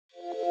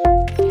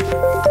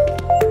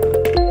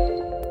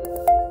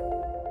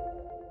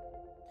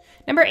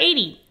Number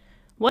 80.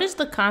 What is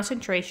the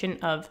concentration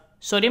of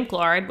sodium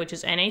chloride, which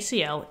is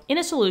NaCl, in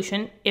a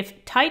solution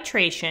if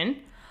titration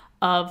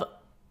of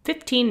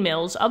 15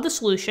 mils of the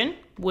solution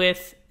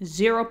with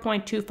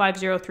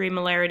 0.2503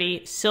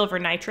 molarity silver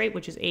nitrate,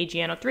 which is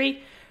AgNO3,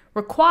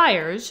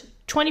 requires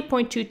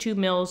 20.22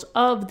 mils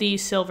of the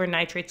silver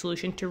nitrate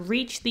solution to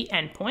reach the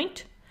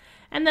endpoint?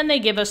 And then they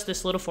give us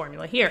this little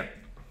formula here.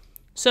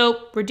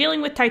 So we're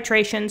dealing with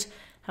titrations.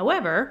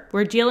 However,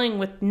 we're dealing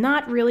with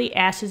not really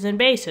acids and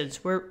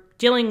bases. We're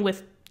dealing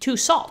with two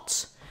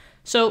salts.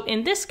 So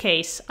in this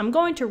case, I'm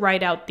going to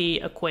write out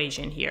the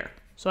equation here.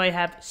 So I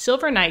have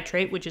silver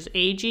nitrate, which is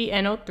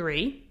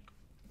AgNO3.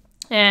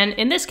 And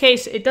in this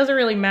case, it doesn't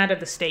really matter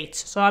the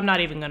states, so I'm not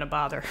even going to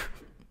bother.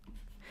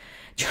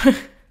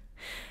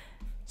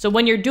 So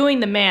when you're doing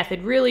the math,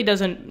 it really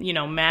doesn't,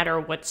 matter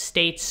what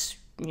states,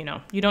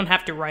 you don't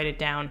have to write it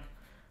down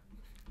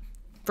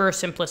for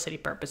simplicity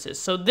purposes.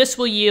 So this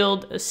will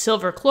yield a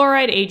silver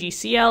chloride,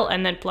 AgCl,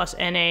 and then plus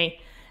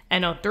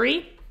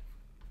NaNO3.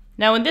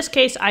 Now in this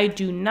case, I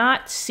do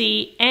not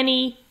see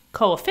any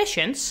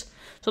coefficients.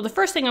 So the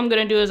first thing I'm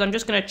going to do is I'm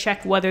just going to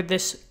check whether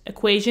this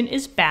equation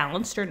is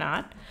balanced or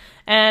not.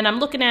 And I'm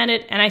looking at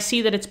it and I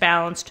see that it's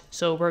balanced,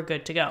 so we're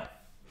good to go.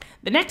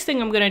 The next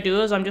thing I'm going to do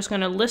is I'm just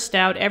going to list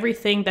out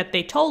everything that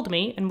they told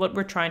me and what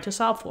we're trying to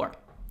solve for.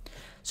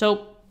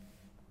 So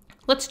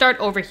let's start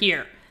over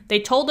here. They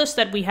told us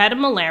that we had a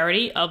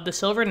molarity of the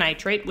silver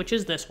nitrate, which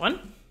is this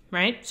one,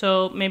 right?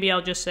 So maybe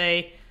I'll just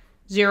say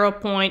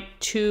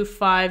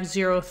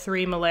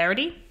 0.2503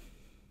 molarity.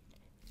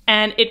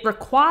 And it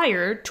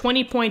required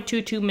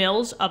 20.22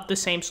 mils of the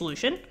same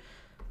solution.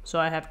 So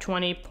I have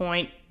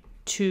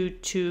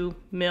 20.22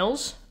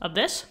 mils of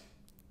this.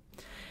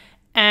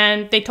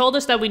 And they told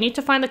us that we need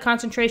to find the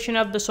concentration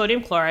of the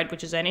sodium chloride,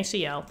 which is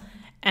NaCl.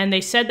 And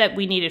they said that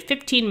we needed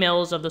 15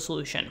 mils of the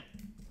solution.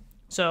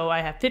 So I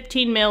have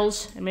 15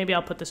 mils, and maybe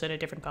I'll put this in a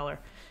different color.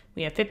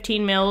 We have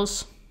 15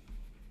 mils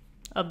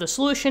of the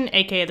solution,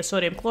 aka the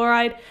sodium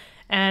chloride.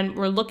 And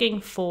we're looking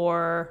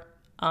for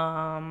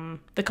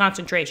the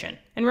concentration.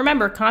 And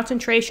remember,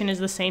 concentration is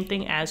the same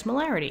thing as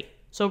molarity.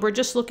 So we're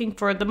just looking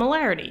for the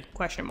molarity,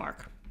 question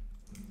mark.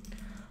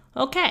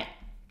 Okay.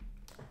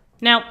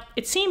 Now,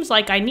 it seems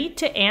like I need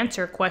to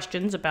answer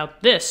questions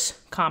about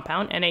this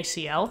compound,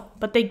 NaCl,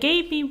 but they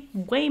gave me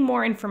way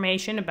more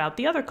information about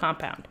the other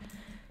compound.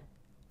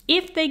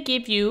 If they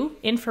give you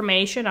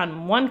information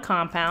on one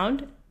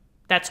compound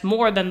that's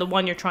more than the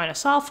one you're trying to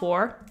solve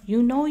for,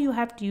 you know you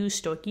have to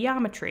use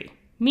stoichiometry.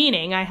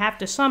 Meaning I have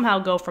to somehow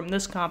go from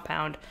this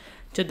compound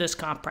to this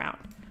compound.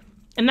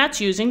 And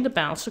that's using the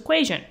balanced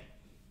equation.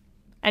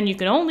 And you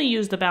can only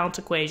use the balanced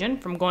equation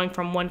from going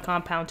from one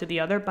compound to the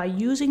other by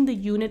using the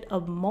unit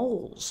of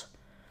moles.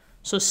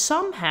 So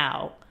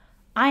somehow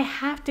I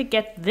have to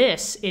get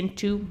this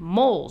into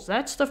moles.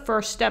 That's the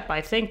first step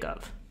I think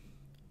of.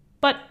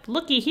 But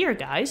looky here,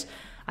 guys.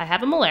 I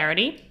have a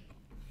molarity.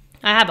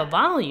 I have a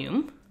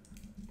volume.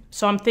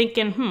 So I'm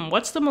thinking,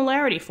 what's the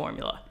molarity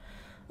formula?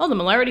 Oh, the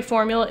molarity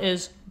formula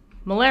is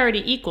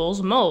molarity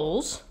equals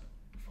moles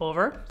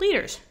over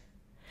liters.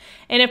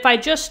 And if I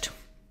just,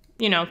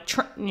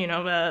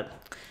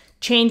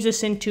 change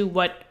this into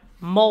what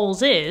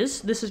moles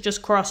is, this is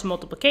just cross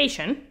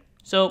multiplication.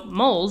 So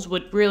moles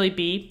would really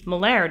be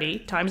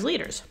molarity times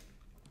liters.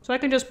 So I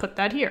can just put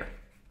that here.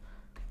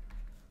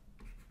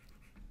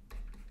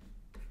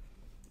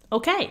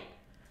 Okay,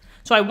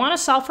 so I want to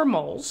solve for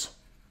moles,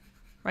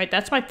 right?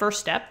 That's my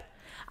first step.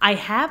 I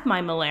have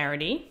my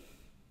molarity.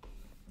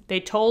 They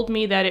told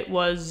me that it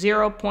was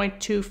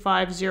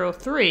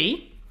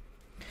 0.2503,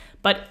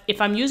 but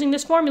if I'm using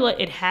this formula,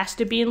 it has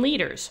to be in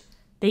liters.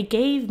 They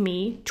gave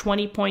me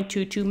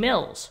 20.22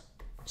 mils,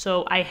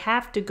 so I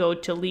have to go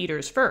to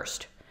liters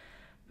first.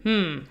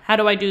 How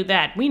do I do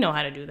that? We know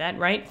how to do that,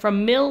 right?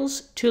 From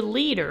mils to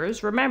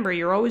liters, remember,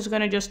 you're always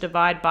going to just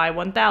divide by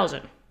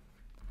 1,000.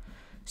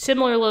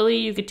 Similarly,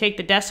 you could take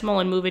the decimal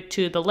and move it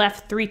to the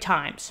left 3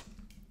 times.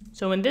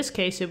 So in this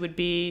case, it would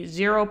be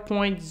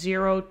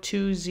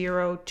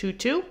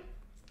 0.02022.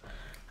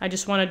 I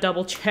just want to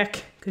double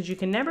check because you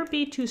can never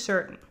be too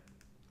certain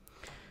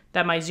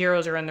that my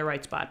zeros are in the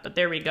right spot, but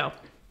there we go.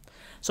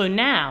 So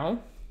now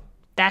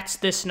that's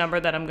this number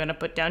that I'm going to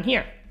put down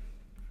here.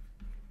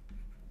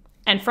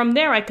 And from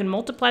there, I can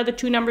multiply the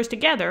two numbers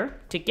together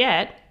to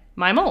get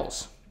my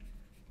moles.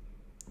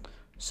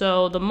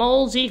 So the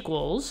moles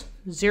equals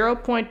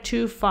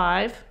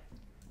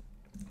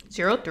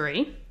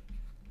 0.2503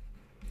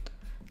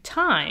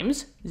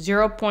 times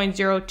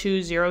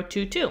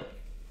 0.02022.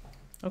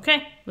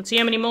 Okay, let's see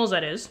how many moles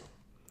that is.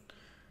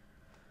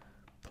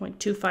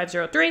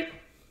 0.2503.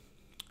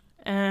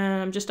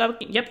 And I'm just double,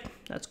 yep,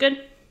 that's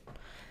good.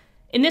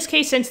 In this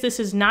case, since this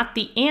is not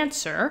the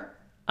answer,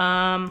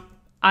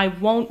 I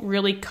won't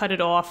really cut it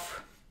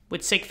off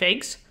with sig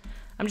figs.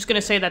 I'm just going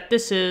to say that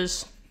this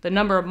is the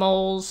number of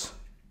moles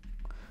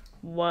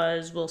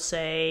was, we'll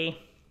say,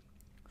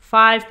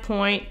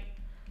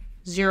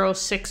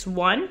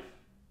 5.061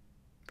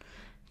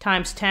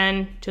 times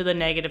 10 to the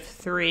negative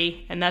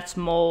 3, and that's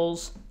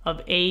moles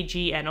of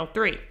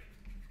AgNO3.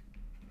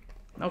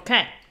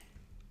 Okay.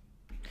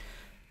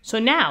 So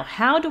now,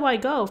 how do I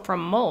go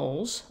from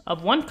moles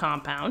of one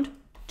compound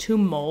to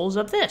moles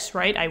of this,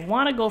 right? I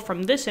want to go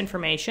from this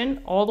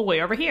information all the way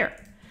over here.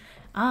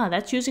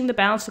 That's using the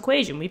balanced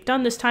equation. We've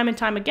done this time and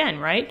time again,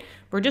 right?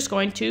 We're just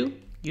going to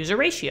use a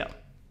ratio.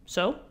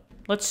 So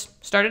let's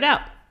start it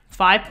out.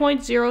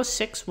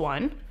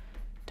 5.061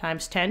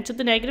 times 10 to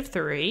the negative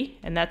 3,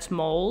 and that's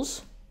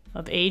moles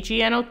of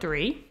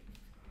AgNO3.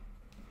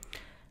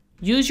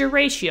 Use your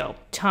ratio.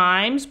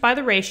 Times by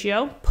the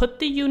ratio. Put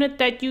the unit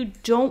that you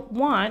don't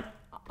want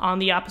on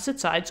the opposite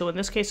side. So in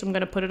this case, I'm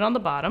going to put it on the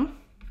bottom.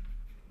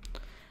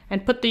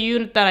 And put the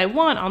unit that I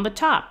want on the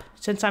top.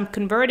 Since I'm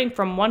converting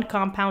from one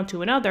compound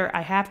to another,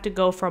 I have to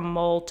go from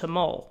mole to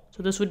mole.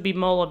 So this would be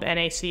mole of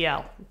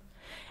NaCl.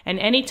 And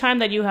anytime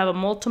that you have a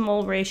mole to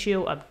mole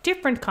ratio of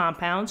different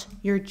compounds,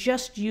 you're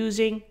just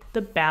using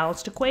the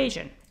balanced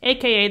equation,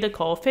 aka the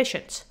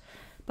coefficients.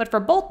 But for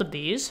both of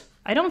these,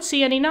 I don't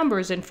see any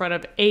numbers in front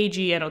of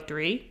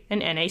AgNO3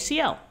 and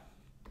NaCl.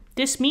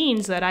 This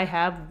means that I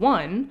have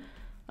one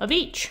of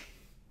each.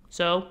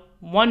 So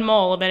 1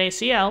 mole of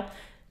NaCl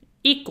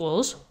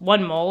equals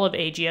 1 mole of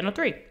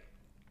AgNO3.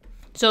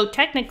 So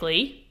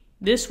technically,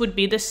 this would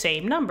be the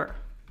same number.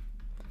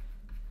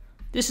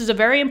 This is a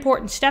very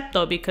important step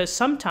though, because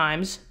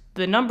sometimes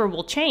the number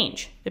will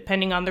change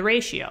depending on the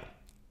ratio.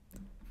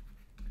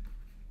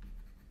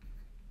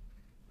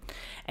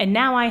 And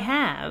now I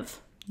have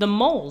the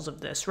moles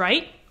of this,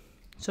 right?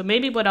 So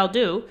maybe what I'll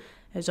do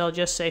is I'll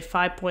just say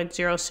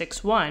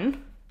 5.061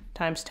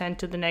 times 10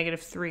 to the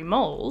negative 3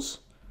 moles,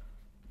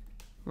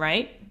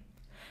 right?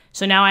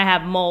 So now I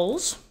have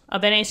moles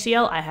of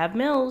NaCl, I have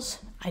mils.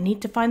 I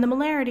need to find the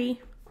molarity.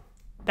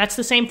 That's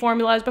the same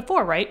formula as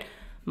before, right?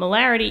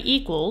 Molarity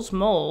equals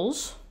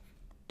moles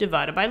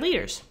divided by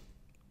liters.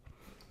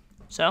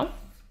 So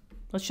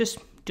let's just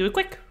do it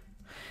quick.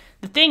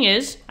 The thing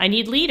is, I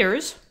need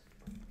liters.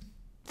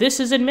 This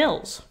is in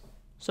mils.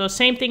 So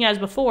same thing as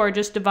before,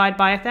 just divide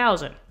by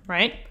 1,000,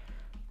 right?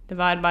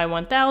 Divide by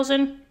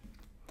 1,000,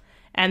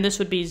 and this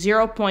would be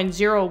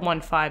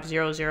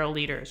 0.01500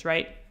 liters,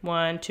 right?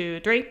 1,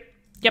 2, 3.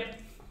 Yep.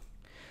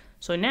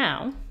 So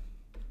now,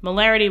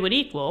 molarity would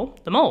equal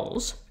the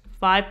moles,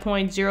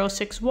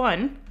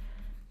 5.061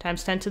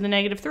 times 10 to the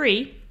negative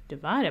 3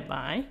 divided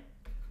by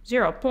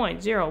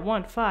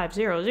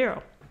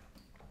 0.01500.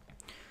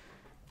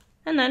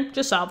 And then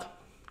just solve.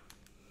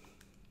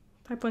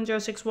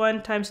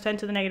 5.061 times 10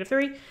 to the negative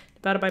 3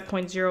 divided by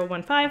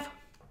 0.015.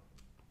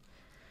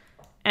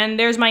 And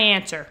there's my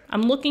answer.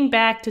 I'm looking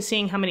back to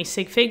seeing how many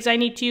sig figs I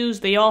need to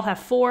use. They all have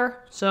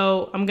 4,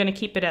 so I'm going to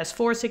keep it as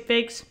 4 sig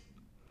figs.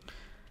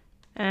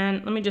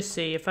 And let me just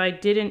see. If I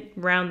didn't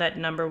round that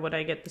number, would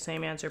I get the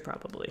same answer?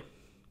 Probably.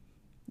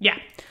 Yeah.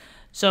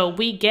 So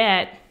we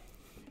get,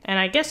 and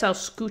I guess I'll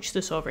scooch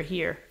this over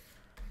here.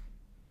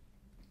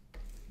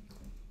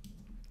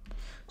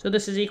 So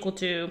this is equal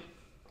to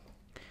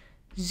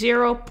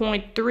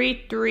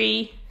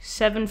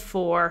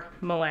 0.3374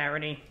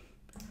 molarity.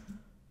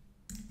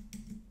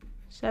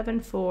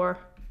 74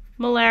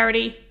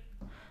 molarity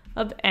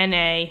of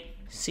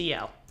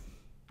NaCl.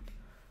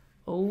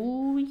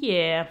 Oh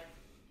yeah.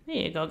 There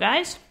you go,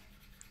 guys.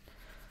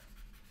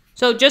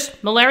 So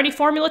just molarity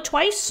formula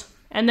twice,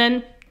 and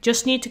then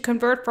just need to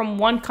convert from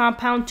one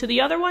compound to the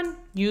other one.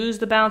 Use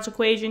the balance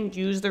equation,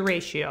 use the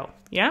ratio.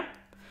 Yeah?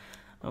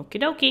 Okie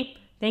dokie.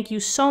 Thank you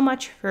so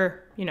much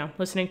for,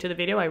 listening to the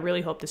video. I really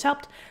hope this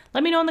helped.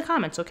 Let me know in the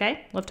comments,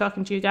 okay? Love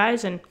talking to you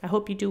guys, and I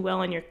hope you do well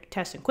on your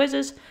tests and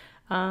quizzes.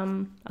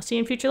 I'll see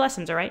you in future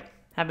lessons, all right?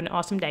 Have an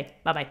awesome day.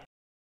 Bye-bye.